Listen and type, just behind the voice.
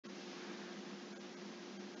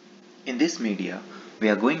In this media, we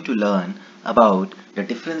are going to learn about the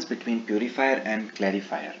difference between purifier and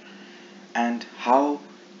clarifier and how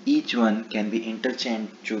each one can be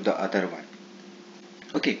interchanged to the other one.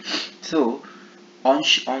 Okay, so on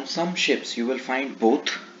some ships you will find both.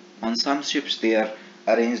 On some ships they are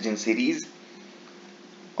arranged in series.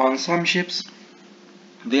 On some ships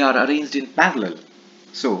they are arranged in parallel.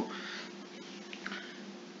 So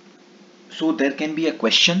So there can be a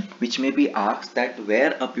question which may be asked that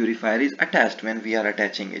where a purifier is attached when we are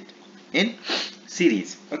attaching it in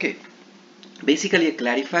series. Okay, basically a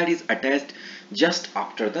clarifier is attached just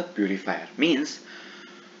after the purifier, means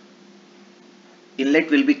inlet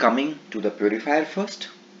will be coming to the purifier first,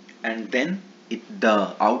 and then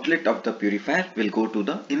the outlet of the purifier will go to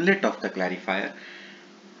the inlet of the clarifier.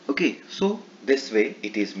 Okay, so this way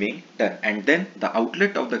it is being done, and then the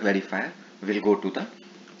outlet of the clarifier will go to the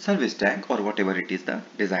service tank or whatever it is the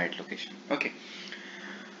desired location. Okay,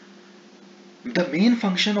 the main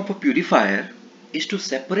function of a purifier is to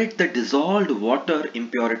separate the dissolved water,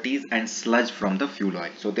 impurities and sludge from the fuel oil.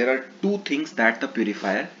 So there are two things that the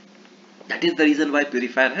purifier, that is the reason why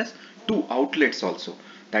purifier has two outlets also.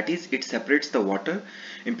 That is, it separates the water,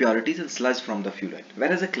 impurities and sludge from the fuel oil.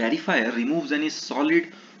 Whereas a clarifier removes any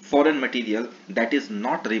solid foreign material that is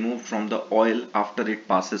not removed from the oil after it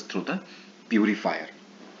passes through the purifier.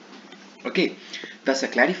 Okay, thus a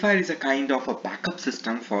clarifier is a kind of a backup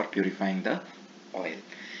system for purifying the oil.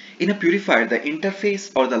 In a purifier, the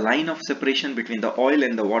interface or the line of separation between the oil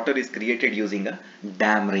and the water is created using a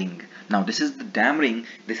dam ring. Now this is the dam ring,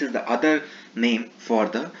 this is the other name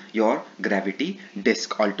for your gravity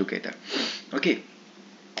disc altogether. Okay,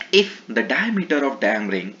 if the diameter of dam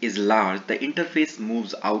ring is large, the interface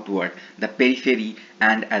moves outward, the periphery,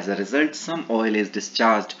 and as a result some oil is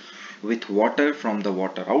discharged with water from the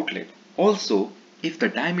water outlet. Also, if the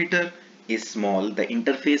diameter is small, the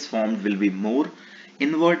interface formed will be more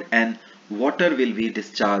inward and water will be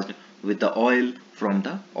discharged with the oil from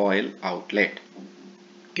the oil outlet.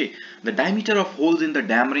 Okay, the diameter of holes in the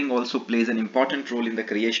dam ring also plays an important role in the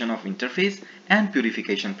creation of interface and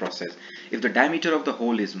purification process. If the diameter of the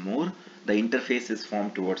hole is more, the interface is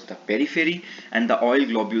formed towards the periphery and the oil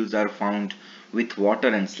globules are found with water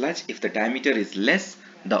and sludge. If the diameter is less,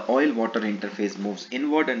 the oil-water interface moves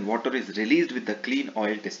inward and water is released with the clean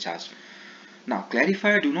oil discharge. Now,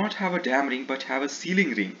 clarifier do not have a dam ring but have a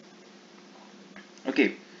sealing ring.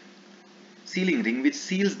 Okay, sealing ring which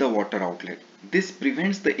seals the water outlet. This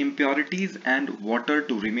prevents the impurities and water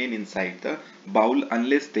to remain inside the bowl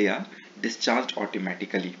unless they are discharged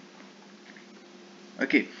automatically.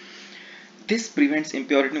 Okay, this prevents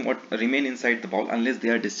impurity remain inside the bowl unless they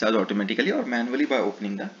are discharged automatically or manually by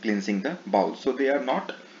cleansing the bowl. So they are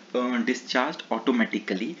not discharged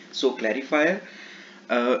automatically. So clarifier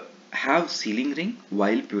have sealing ring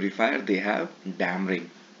while purifier they have dam ring.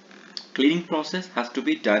 Cleaning process has to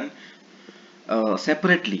be done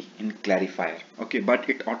separately in clarifier, okay, but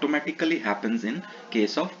it automatically happens in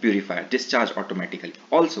case of purifier, discharge automatically.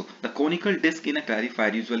 Also, the conical disc in a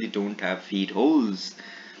clarifier usually don't have feed holes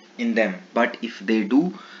in them, but if they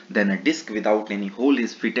do, then a disc without any hole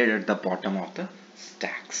is fitted at the bottom of the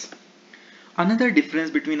stacks. Another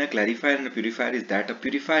difference between a clarifier and a purifier is that a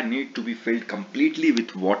purifier needs to be filled completely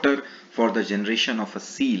with water for the generation of a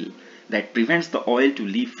seal that prevents the oil to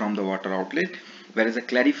leave from the water outlet, whereas a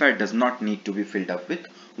clarifier does not need to be filled up with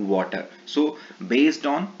water. So based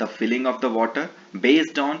on the filling of the water,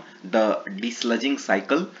 based on the desludging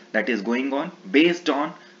cycle that is going on, based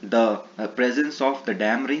on the presence of the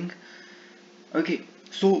dam ring, okay,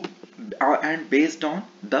 so and based on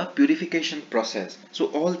the purification process. So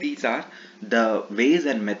all these are the ways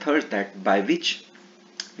and methods that by which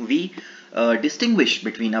we distinguish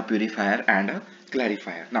between a purifier and a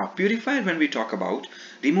clarifier. Now purifier, when we talk about,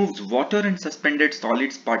 removes water and suspended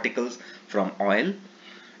solids particles from oil,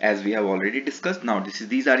 as we have already discussed. Now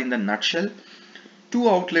these are in the nutshell: two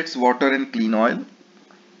outlets, water and clean oil,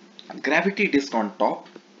 gravity disc on top,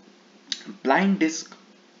 blind disc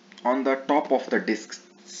on the top of the disc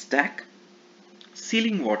stack,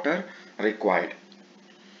 sealing water required.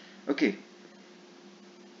 Okay,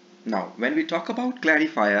 now when we talk about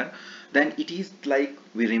clarifier, then it is like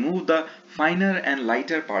we remove the finer and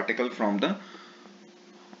lighter particle from the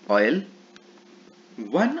oil.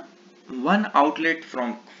 One outlet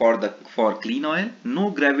for clean oil,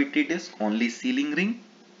 no gravity disc, only sealing ring,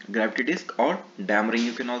 gravity disc or dam ring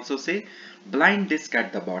you can also say, blind disc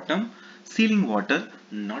at the bottom, sealing water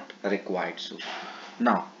not required. So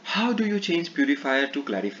now how do you change purifier to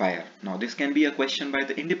clarifier? Now this can be a question by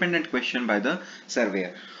the independent question by the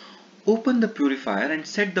surveyor. Open the purifier and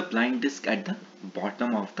set the blind disc at the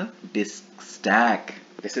bottom of the disc stack.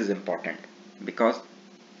 This is important because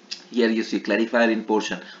here you see clarifier in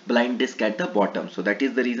portion, blind disc at the bottom. So that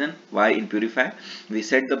is the reason why in purifier we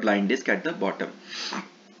set the blind disc at the bottom.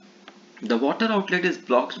 The water outlet is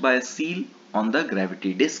blocked by a seal on the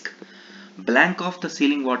gravity disc. Blank off the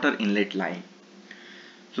sealing water inlet line.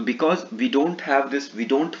 So because we don't have this, we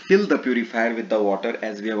don't fill the purifier with the water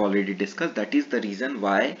as we have already discussed. That is the reason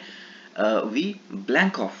why we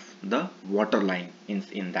blank off the water line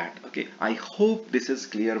in that. Okay, I hope this is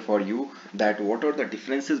clear for you that what are the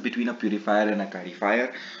differences between a purifier and a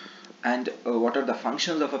clarifier, and what are the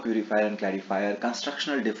functions of a purifier and clarifier,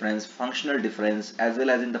 constructional difference, functional difference, as well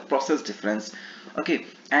as in the process difference. Okay,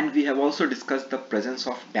 and we have also discussed the presence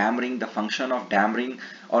of dam ring, the function of dam ring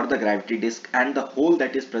or the gravity disk, and the hole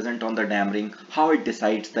that is present on the dam ring, how it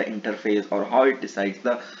decides the interface or how it decides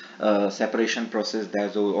the separation process.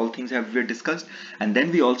 There's all things have we discussed. And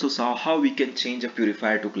then we also saw how we can change a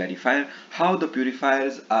purifier to clarifier, how the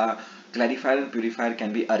purifiers clarifier and purifier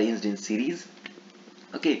can be arranged in series.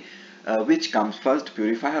 Okay, which comes first,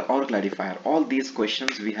 purifier or clarifier? All these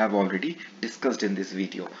questions we have already discussed in this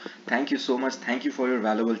video. Thank you so much. Thank you for your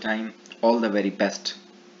valuable time. All the very best.